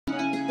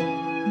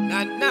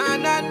Na na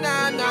na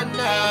na na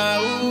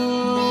na.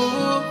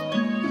 Ooh.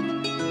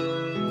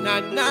 Na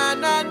na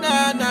na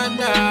na na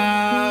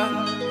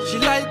na. She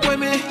like when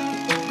me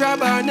grab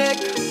her neck,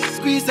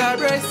 squeeze her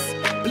breast,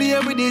 play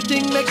with the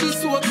thing, make she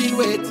soaking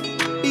wet.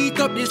 Beat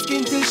up the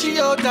skin till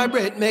she out her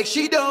breath, make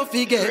she don't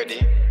forget.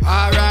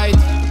 Alright,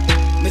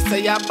 me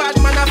say ya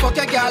bad man a fuck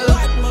a gal.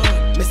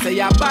 Me say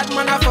ya bad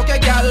man a fuck a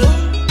gal.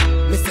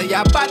 Me say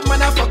ya bad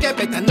man a fuck a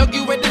better no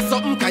give with this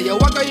something, cause you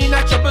walk in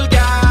a trouble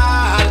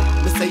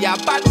gal. Me say ya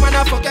bad man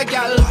a fuck a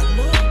gal.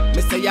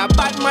 Me say ya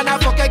bad man a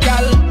fuck a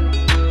gal.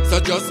 So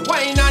just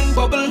whine and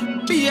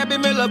bubble, baby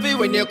me love you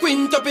when you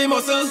quint up your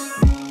muscle.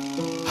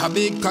 A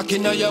big cock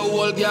in your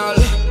whole girl,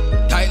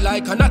 tight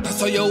like a knot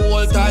so you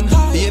hold on.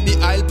 Baby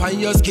I'll pan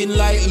your skin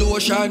like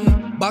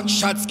lotion, back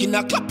shot skin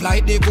a clap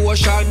like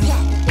devotion.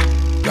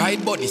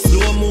 Ride body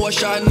slow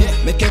motion,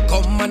 make it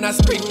come and a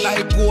spring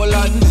like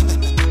Poland.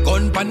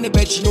 Gun pan the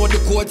bed, she know the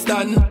code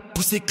stand.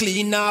 Pussy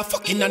clean now,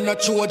 fucking and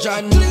not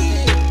Trojan.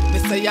 Me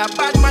say ya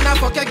bad man a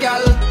fuck a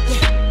gal.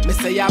 Me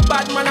say ya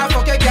bad man a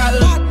fuck a gal.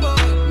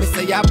 Me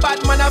say ya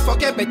bad man a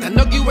fuck a better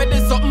no give with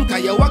this something,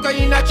 cause you walk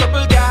in a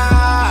trouble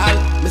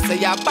gal. Me say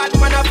ya bad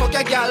man a fuck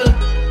a gal.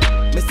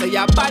 Me say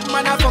ya bad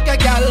man a fuck a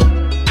gal.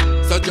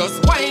 So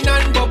just whine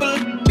and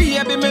bubble,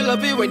 baby me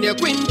love you when you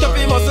quint up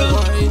your muscle.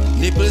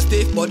 Nipple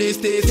stiff, body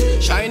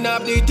stiff, shine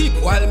up the tip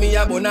while me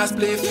a bun a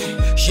spliff.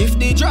 Shift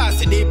the dress,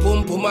 see the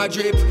pump a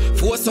drip.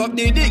 Force up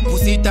the dick,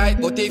 pussy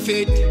tight but it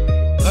fit.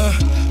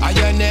 I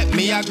your neck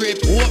me a grip,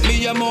 walk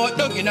me your mouth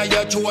down inna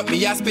your throat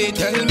me a spit.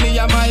 Tell me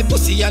a my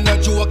pussy and no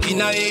joke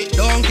inna it.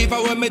 Don't give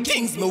away me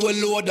things, me will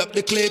load up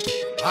the clip.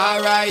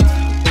 Alright,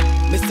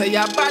 me say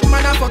ya bad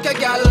man a fuck a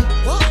gal.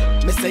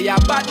 Me say ya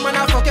bad man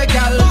a fuck a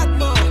gal.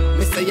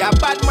 Me say ya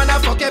bad man a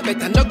fuck a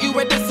better no give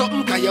with this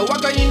something, cause you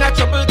walk in a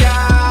trouble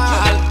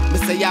gal. Me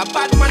say ya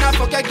bad man a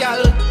fuck a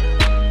gal.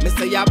 Me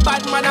say ya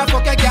bad man a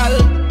fuck a gal.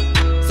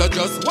 So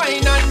just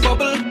whine and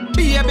bubble,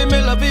 baby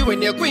me love you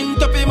when you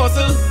quint up your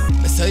muscle.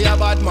 Me say a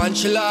bad man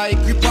she like,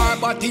 grip her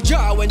body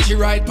jaw when she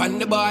ride pan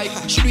the bike.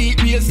 She do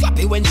it real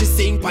sloppy when she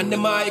sing pan the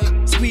mic.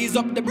 Squeeze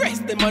up the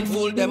breast, them and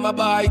fool them a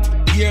bite.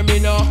 Hear me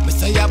now, me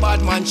say a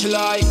bad man she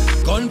like.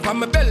 Gun pan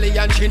my belly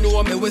and she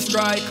know me will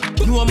strike.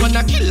 No man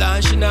a killer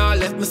and she nah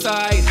left my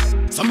side.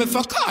 So me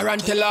fuck her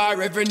and tell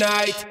her every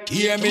night.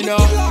 Hear me now,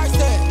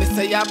 me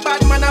say a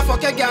bad man a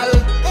fuck a gal.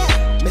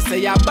 Me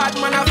say a bad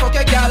man a fuck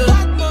a gal.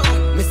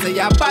 Me say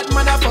ya bad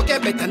man a fuck a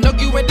better no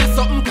give with this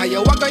something, cause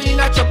you walk in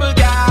a trouble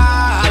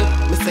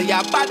gal. Me say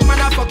ya bad man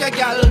a fuck a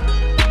gal.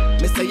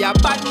 Me say ya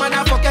bad man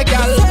a fuck a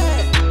gal.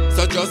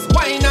 So just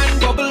whine and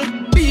bubble,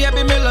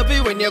 baby me love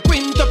you when you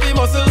quint up your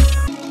muscle.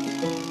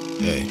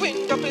 Hey,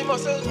 Quint up your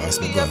muscle,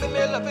 baby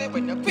me love you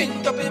when you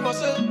quint up your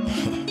muscle.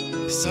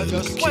 So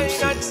just whine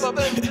and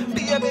bubble,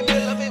 baby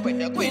me love you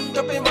when you quint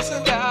up your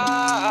muscle,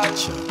 gal.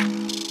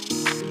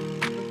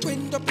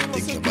 Quint up your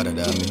muscle,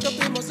 quint up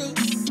your muscle.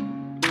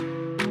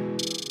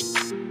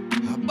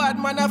 Bad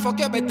man a fuck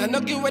you better no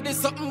give with this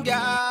something, girl.